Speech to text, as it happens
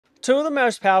Two of the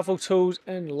most powerful tools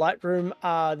in Lightroom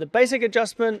are the basic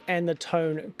adjustment and the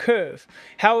tone curve.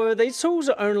 However, these tools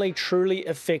are only truly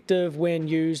effective when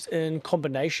used in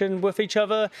combination with each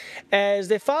other, as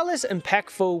they're far less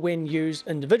impactful when used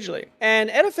individually. And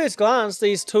at a first glance,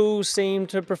 these tools seem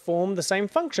to perform the same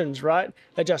functions, right?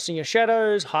 Adjusting your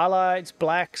shadows, highlights,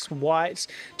 blacks, whites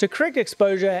to correct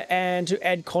exposure and to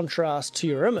add contrast to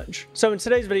your image. So in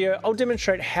today's video, I'll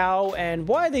demonstrate how and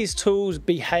why these tools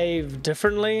behave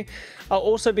differently. I'll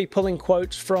also be pulling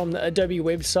quotes from the Adobe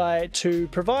website to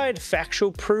provide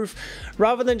factual proof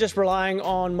rather than just relying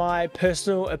on my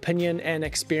personal opinion and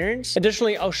experience.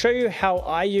 Additionally, I'll show you how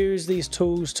I use these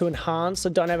tools to enhance the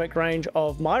dynamic range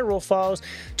of my raw files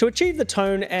to achieve the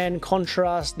tone and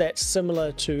contrast that's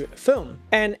similar to film.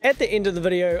 And at the end of the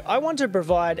video, I want to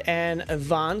provide an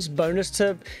advanced bonus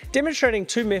tip demonstrating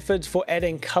two methods for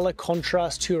adding color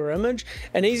contrast to your image,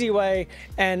 an easy way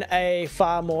and a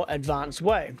far more advanced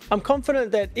way. I'm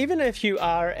confident that even if you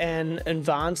are an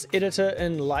advanced editor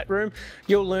in Lightroom,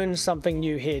 you'll learn something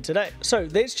new here today. So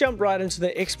let's jump right into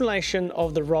the explanation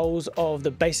of the roles of the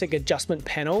basic adjustment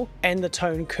panel and the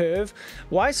tone curve,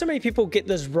 why so many people get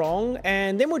this wrong,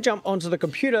 and then we'll jump onto the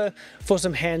computer for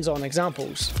some hands-on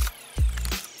examples.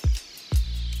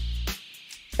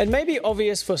 It may be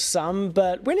obvious for some,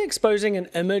 but when exposing an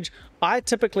image, I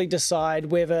typically decide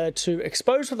whether to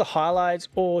expose for the highlights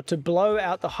or to blow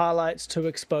out the highlights to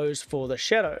expose for the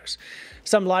shadows.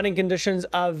 Some lighting conditions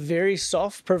are very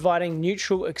soft, providing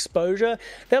neutral exposure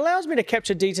that allows me to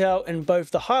capture detail in both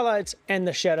the highlights and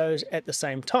the shadows at the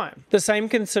same time. The same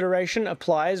consideration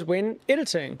applies when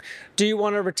editing. Do you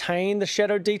want to retain the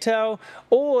shadow detail,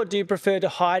 or do you prefer to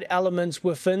hide elements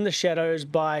within the shadows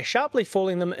by sharply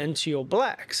falling them into your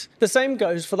blacks? The same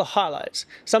goes for the highlights.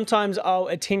 Sometimes I'll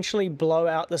intentionally blow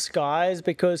out the skies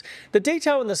because the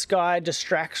detail in the sky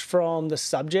distracts from the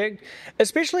subject,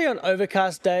 especially on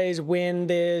overcast days when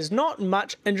there's not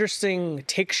much interesting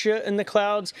texture in the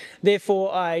clouds.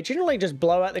 Therefore, I generally just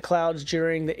blow out the clouds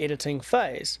during the editing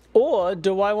phase. Or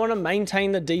do I want to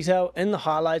maintain the detail in the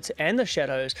highlights and the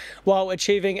shadows while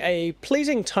achieving a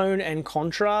pleasing tone and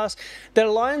contrast that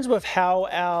aligns with how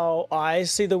our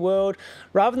eyes see the world,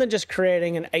 rather than just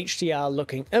creating an HDR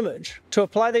looking image? To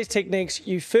apply these techniques,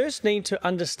 you first need to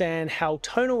understand how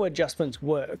tonal adjustments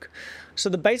work. So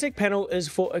the basic panel is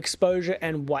for exposure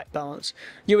and white balance.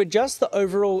 You adjust the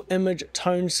overall image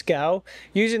tone scale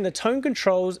using the tone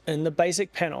controls in the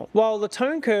basic panel, while the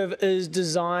tone curve is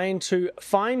designed to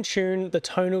fine-tune the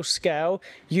tonal scale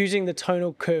using the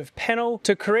tonal curve panel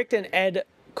to correct and add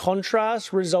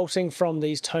contrast resulting from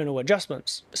these tonal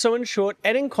adjustments. So in short,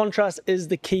 adding contrast is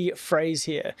the key phrase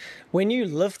here. When you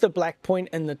lift the black point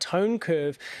in the tone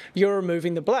curve, you're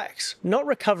removing the blacks, not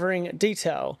recovering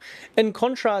detail. In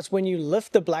contrast, when you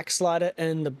lift the black slider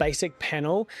in the basic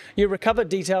panel, you recover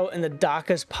detail in the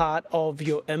darkest part of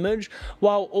your image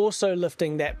while also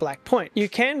lifting that black point. You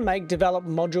can make developed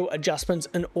module adjustments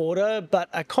in order, but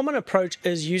a common approach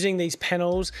is using these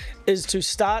panels is to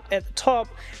start at the top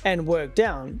and work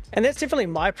down. And that's definitely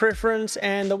my preference,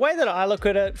 and the way that I look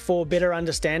at it for better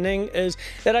understanding is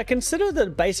that I consider the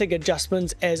basic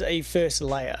adjustments as a first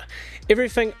layer.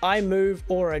 Everything I move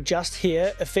or adjust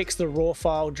here affects the raw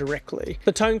file directly.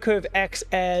 The tone curve acts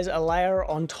as a layer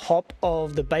on top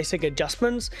of the basic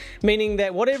adjustments, meaning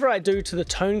that whatever I do to the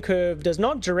tone curve does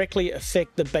not directly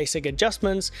affect the basic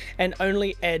adjustments and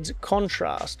only adds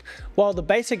contrast, while the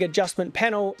basic adjustment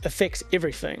panel affects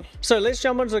everything. So let's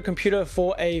jump onto the computer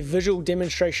for a visual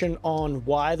demonstration on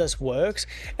why this works,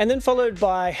 and then followed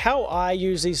by how I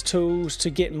use these tools to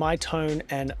get my tone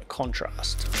and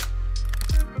contrast.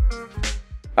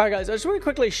 Alright guys, I just want to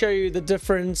quickly show you the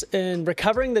difference in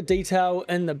recovering the detail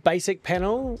in the basic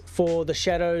panel for the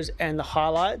shadows and the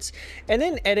highlights, and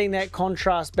then adding that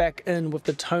contrast back in with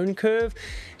the tone curve,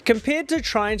 compared to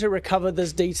trying to recover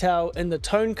this detail in the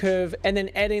tone curve and then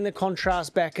adding the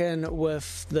contrast back in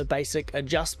with the basic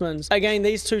adjustments. Again,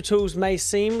 these two tools may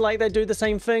seem like they do the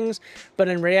same things, but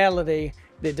in reality,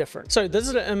 they're different. So this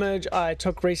is an image I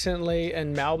took recently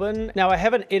in Melbourne. Now I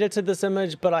haven't edited this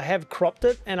image, but I have cropped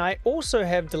it, and I also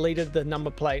have deleted the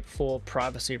number plate for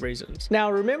privacy reasons.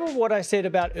 Now remember what I said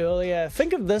about earlier,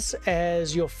 think of this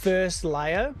as your first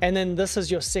layer, and then this is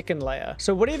your second layer.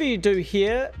 So whatever you do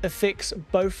here affects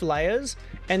both layers,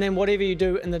 and then whatever you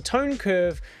do in the tone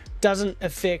curve doesn't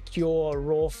affect your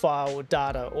raw file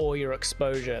data or your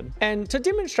exposure. And to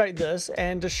demonstrate this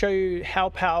and to show you how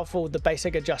powerful the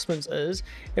basic adjustments is,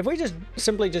 if we just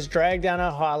simply drag down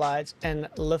our highlights and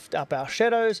lift up our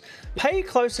shadows, pay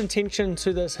close attention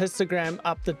to this histogram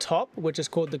up the top, which is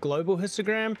called the global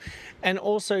histogram, and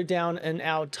also down in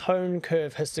our tone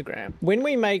curve histogram. When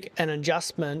we make an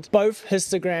adjustment, both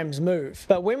histograms move,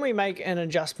 but when we make an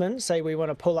adjustment, say we want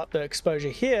to pull up the exposure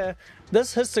here,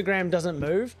 this histogram doesn't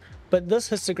move, but this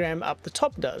histogram up the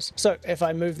top does. So if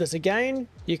I move this again,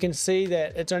 you can see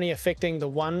that it's only affecting the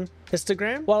one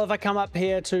histogram. While if I come up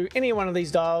here to any one of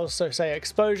these dials, so say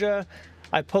exposure,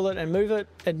 I pull it and move it,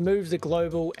 it moves the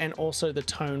global and also the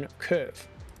tone curve.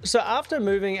 So after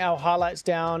moving our highlights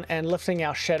down and lifting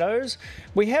our shadows,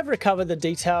 we have recovered the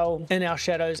detail in our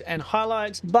shadows and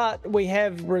highlights, but we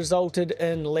have resulted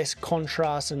in less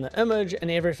contrast in the image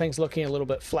and everything's looking a little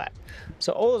bit flat.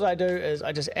 So all I do is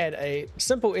I just add a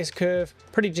simple S-curve,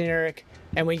 pretty generic,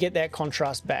 and we get that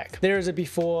contrast back. There is a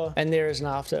before and there is an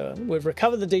after. We've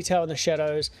recovered the detail in the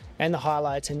shadows and the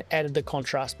highlights and added the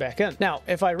contrast back in. Now,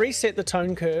 if I reset the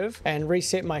tone curve and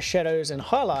reset my shadows and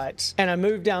highlights, and I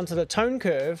move down to the tone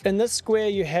curve, in this square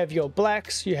you have your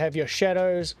blacks, you have your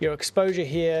shadows, your exposure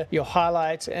here, your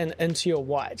highlights, and into your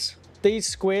whites. These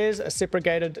squares are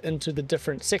separated into the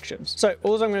different sections. So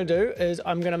all I'm going to do is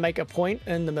I'm going to make a point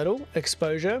in the middle,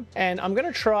 exposure, and I'm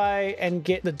going to try and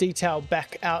get the detail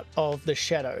back out of the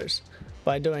shadows.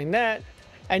 By doing that,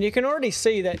 and you can already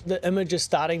see that the image is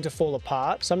starting to fall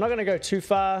apart. So I'm not going to go too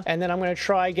far, and then I'm going to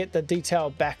try get the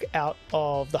detail back out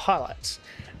of the highlights.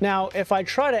 Now, if I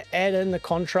try to add in the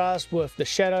contrast with the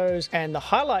shadows and the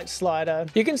highlight slider,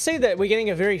 you can see that we're getting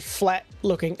a very flat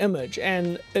looking image,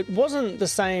 and it wasn't the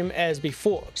same as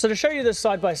before. So to show you this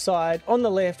side by side, on the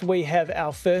left we have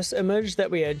our first image that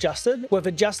we adjusted with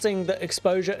adjusting the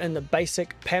exposure in the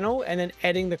basic panel and then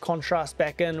adding the contrast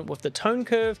back in with the tone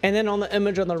curve. And then on the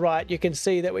image on the right, you can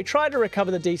see that we tried to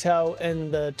recover the detail in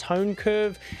the tone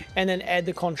curve and then add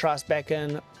the contrast back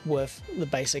in with the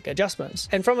basic adjustments.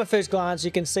 And from a first glance,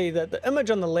 you can see that the image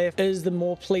on the left is the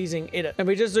more pleasing edit. And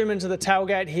we just zoom into the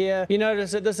tailgate here, you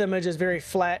notice that this image is very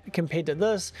flat compared to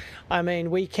this. I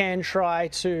mean, we can try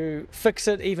to fix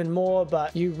it even more,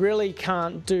 but you really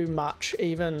can't do much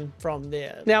even from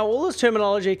there. Now, all this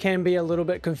terminology can be a little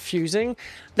bit confusing.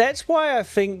 That's why I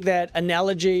think that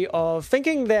analogy of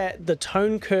thinking that the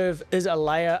tone curve is a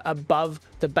layer above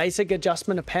the basic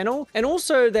adjustment panel, and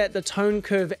also that the tone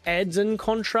curve adds in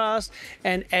contrast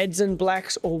and adds in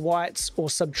blacks or whites or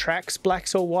subtracts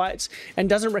blacks or whites and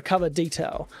doesn't recover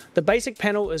detail. The basic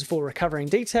panel is for recovering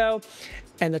detail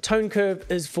and the tone curve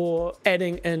is for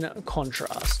adding in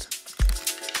contrast.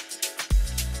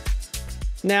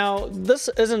 Now, this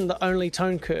isn't the only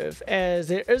tone curve, as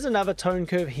there is another tone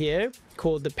curve here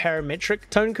called the parametric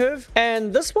tone curve,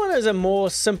 and this one is a more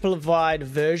simplified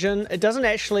version. It doesn't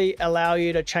actually allow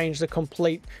you to change the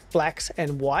complete blacks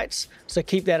and whites, so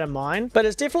keep that in mind, but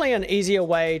it's definitely an easier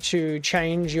way to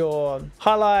change your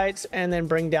highlights and then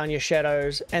bring down your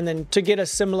shadows, and then to get a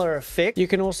similar effect you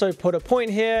can also put a point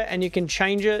here and you can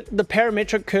change it. The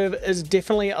parametric curve is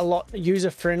definitely a lot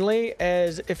user-friendly,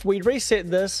 as if we reset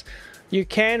this, you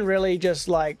can really just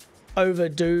like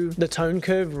overdo the tone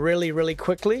curve really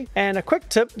quickly. And a quick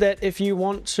tip, that if you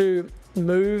want to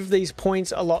move these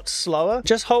points a lot slower,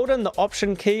 just hold in the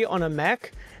Option key on a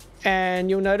Mac and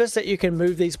you'll notice that you can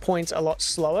move these points a lot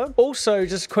slower. Also,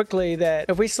 just quickly, that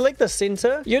if we select the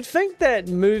center, you'd think that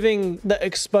moving the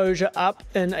exposure up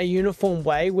in a uniform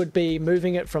way would be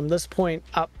moving it from this point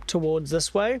up towards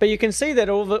this way, but you can see that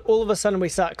all of a sudden we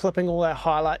start clipping all our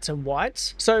highlights and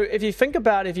whites. So if you think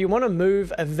about, if you want to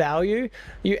move a value,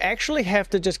 you actually have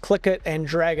to just click it and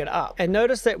drag it up, and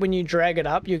notice that when you drag it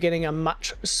up, you're getting a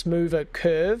much smoother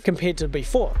curve compared to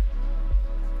before.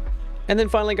 And then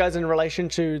finally, guys, in relation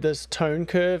to this tone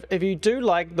curve, if you do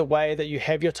like the way that you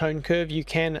have your tone curve, you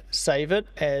can save it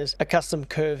as a custom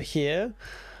curve here.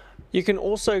 You can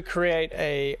also create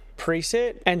a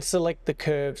preset and select the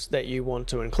curves that you want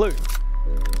to include.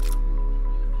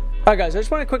 Alright guys, I just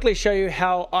want to quickly show you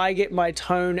how I get my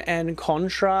tone and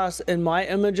contrast in my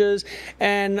images,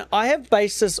 and I have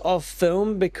based this off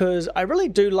film because I really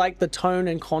do like the tone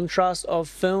and contrast of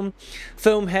film.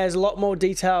 Film has a lot more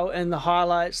detail in the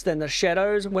highlights than the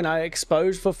shadows. When I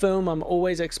expose for film, I'm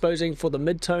always exposing for the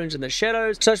midtones and the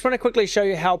shadows. So I just want to quickly show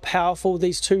you how powerful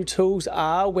these two tools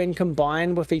are when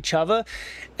combined with each other,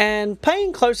 and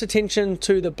paying close attention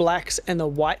to the blacks and the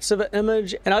whites of an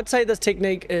image. And I'd say this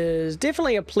technique is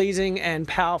definitely a pleasing pleasing and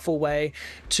powerful way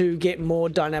to get more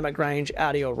dynamic range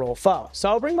out of your raw file. So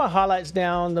I'll bring my highlights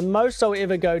down. The most I'll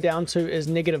ever go down to is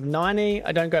 -90.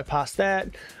 I don't go past that.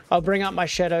 I'll bring up my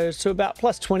shadows to about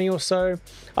 +20 or so.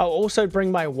 I'll also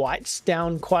bring my whites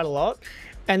down quite a lot.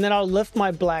 And then I'll lift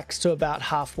my blacks to about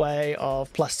halfway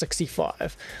of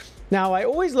 +65. Now, I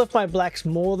always lift my blacks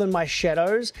more than my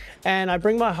shadows, and I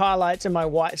bring my highlights and my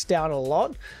whites down a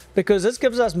lot because this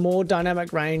gives us more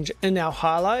dynamic range in our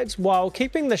highlights while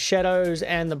keeping the shadows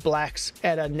and the blacks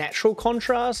at a natural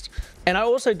contrast. And I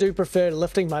also do prefer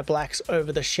lifting my blacks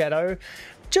over the shadow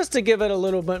just to give it a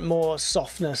little bit more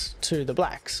softness to the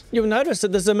blacks. You'll notice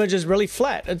that this image is really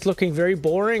flat. It's looking very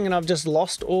boring, and I've just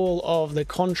lost all of the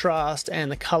contrast and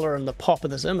the color and the pop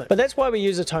of this image. But that's why we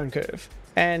use a tone curve.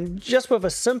 And just with a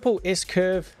simple S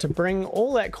curve to bring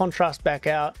all that contrast back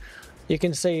out, you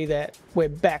can see that we're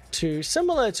back to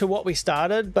similar to what we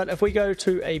started. But if we go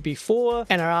to a before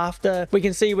and a after, we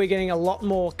can see we're getting a lot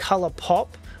more color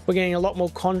pop. We're getting a lot more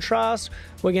contrast.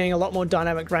 We're getting a lot more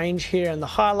dynamic range here in the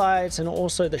highlights and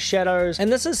also the shadows.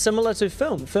 And this is similar to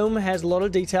film. Film has a lot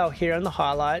of detail here in the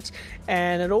highlights,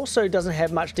 and it also doesn't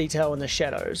have much detail in the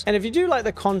shadows. And if you do like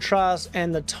the contrast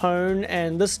and the tone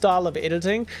and this style of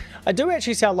editing, I do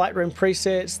actually sell Lightroom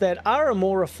presets that are a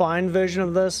more refined version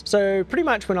of this. So pretty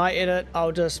much when I edit,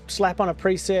 I'll just slap on a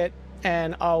preset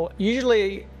and I'll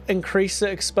usually increase the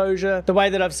exposure. The way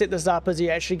that I've set this up is you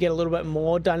actually get a little bit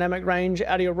more dynamic range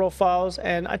out of your raw files,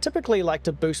 and I typically like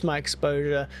to boost my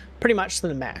exposure pretty much to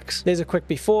the max. There's a quick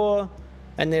before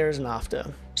and there is an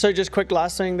after. So just quick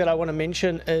last thing that I want to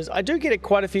mention is I do get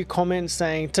quite a few comments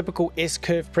saying typical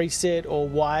S-curve preset, or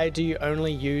why do you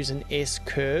only use an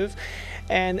S-curve?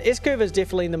 And S-curve is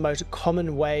definitely the most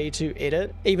common way to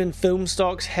edit. Even film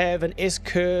stocks have an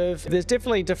S-curve. There's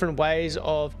definitely different ways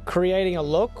of creating a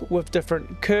look with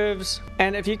different curves.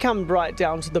 And if you come right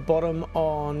down to the bottom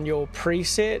on your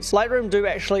presets, Lightroom do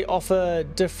actually offer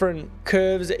different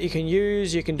curves that you can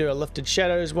use. You can do a lifted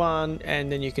shadows one, and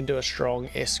then you can do a strong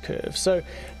S-curve. So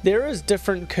there is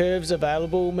different curves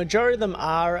available. Majority of them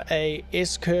are a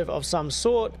S-curve of some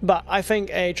sort, but I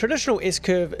think a traditional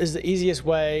S-curve is the easiest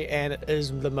way, and it is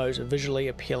the most visually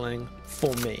appealing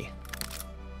for me.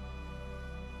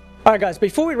 Alright guys,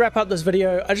 before we wrap up this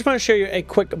video, I just want to show you a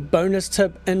quick bonus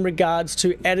tip in regards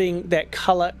to adding that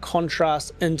color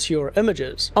contrast into your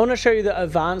images. I want to show you the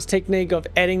advanced technique of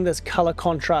adding this color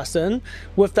contrast in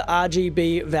with the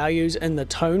RGB values in the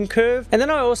tone curve. And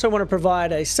then I also want to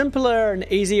provide a simpler and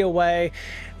easier way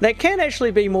that can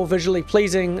actually be more visually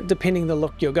pleasing depending the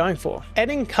look you're going for.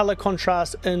 Adding color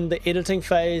contrast in the editing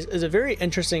phase is a very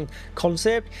interesting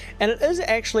concept, and it is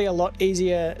actually a lot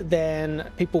easier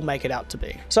than people make it out to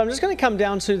be. So I'm just going to come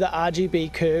down to the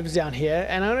RGB curves down here,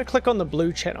 and I'm going to click on the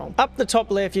blue channel. Up the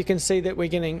top left you can see that we're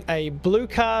getting a blue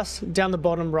cast, down the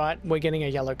bottom right we're getting a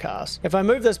yellow cast. If I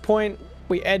move this point,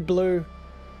 we add blue,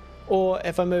 or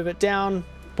if I move it down,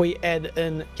 we add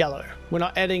in yellow. We're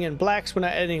not adding in blacks, we're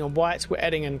not adding in whites, we're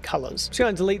adding in colors. Just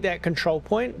going to delete that control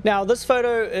point. Now this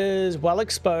photo is well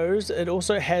exposed. It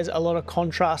also has a lot of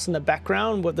contrast in the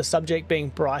background, with the subject being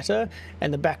brighter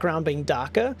and the background being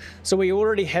darker. So we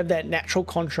already have that natural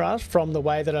contrast from the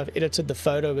way that I've edited the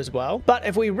photo as well. But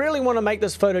if we really want to make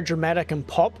this photo dramatic and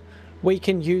pop, we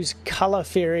can use color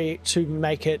theory to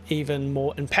make it even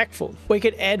more impactful. We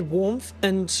could add warmth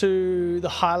into the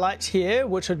highlights here,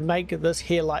 which would make this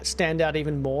hair light stand out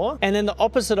even more. And then the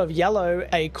opposite of yellow,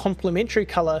 a complementary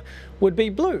color, would be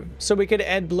blue. So we could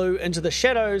add blue into the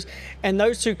shadows, and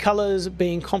those two colors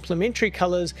being complementary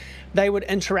colors, they would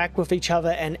interact with each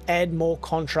other and add more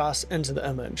contrast into the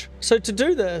image. So to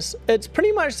do this, it's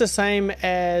pretty much the same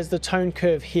as the tone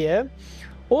curve here.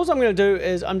 All I'm going to do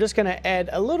is I'm just going to add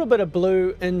a little bit of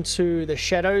blue into the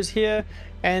shadows here,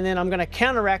 and then I'm going to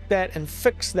counteract that and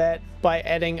fix that by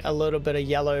adding a little bit of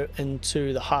yellow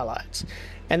into the highlights.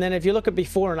 And then if you look at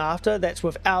before and after, that's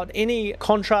without any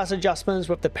contrast adjustments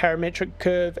with the parametric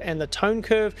curve and the tone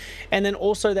curve, and then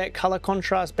also that color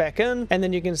contrast back in, and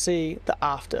then you can see the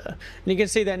after. And you can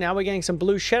see that now we're getting some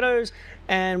blue shadows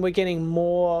and we're getting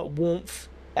more warmth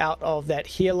out of that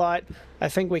hair light. I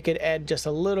think we could add just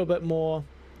a little bit more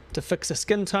to fix the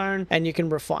skin tone, and you can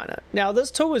refine it. Now this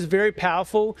tool is very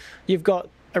powerful. You've got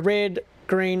a red,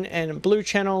 green and blue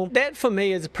channel. That for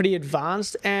me is pretty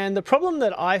advanced, and the problem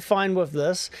that I find with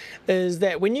this is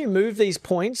that when you move these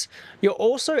points, you're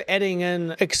also adding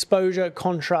in exposure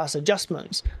contrast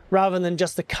adjustments rather than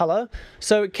just the color.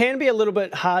 So it can be a little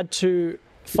bit hard to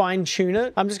fine tune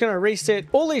it, I'm just going to reset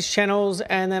all these channels,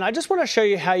 and then I just want to show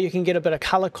you how you can get a bit of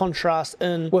color contrast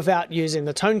in without using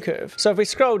the tone curve. So if we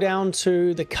scroll down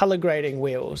to the color grading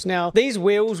wheels, now these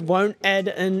wheels won't add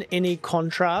in any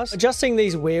contrast. Adjusting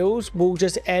these wheels will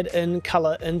just add in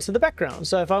color into the background.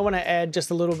 So if I want to add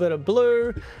just a little bit of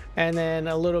blue and then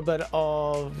a little bit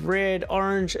of red,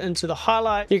 orange into the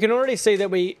highlight, you can already see that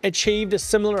we achieved a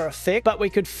similar effect, but we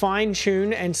could fine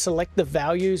tune and select the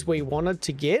values we wanted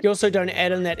to get. You also don't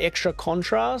add in that extra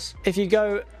contrast. If you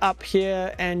go up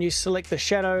here and you select the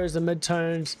shadows, the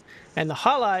midtones, and the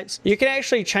highlights, you can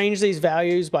actually change these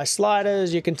values by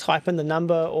sliders. You can type in the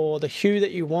number or the hue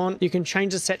that you want. You can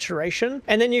change the saturation,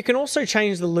 and then you can also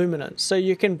change the luminance. So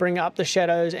you can bring up the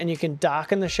shadows and you can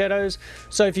darken the shadows.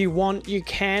 So if you want, you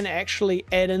can actually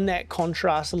add in that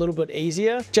contrast a little bit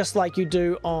easier, just like you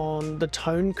do on the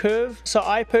tone curve. So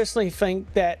I personally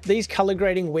think that these color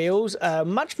grading wheels are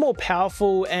much more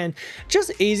powerful and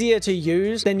just easier to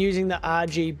use than using the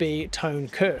RGB tone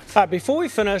curve. All right, before we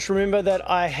finish, remember that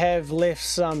I have left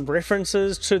some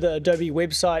references to the Adobe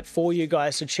website for you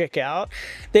guys to check out.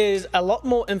 There's a lot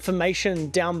more information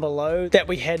down below that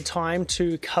we had time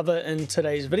to cover in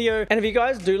today's video. And if you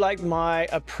guys do like my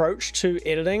approach to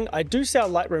editing, I do sell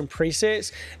Lightroom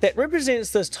presets that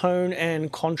represents this tone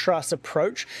and contrast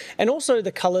approach, and also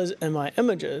the colors in my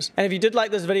images. And if you did like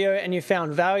this video and you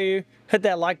found value, hit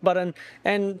that like button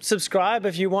and subscribe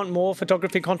if you want more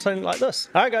photography content like this.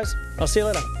 All right guys, I'll see you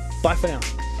later. Bye for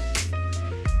now.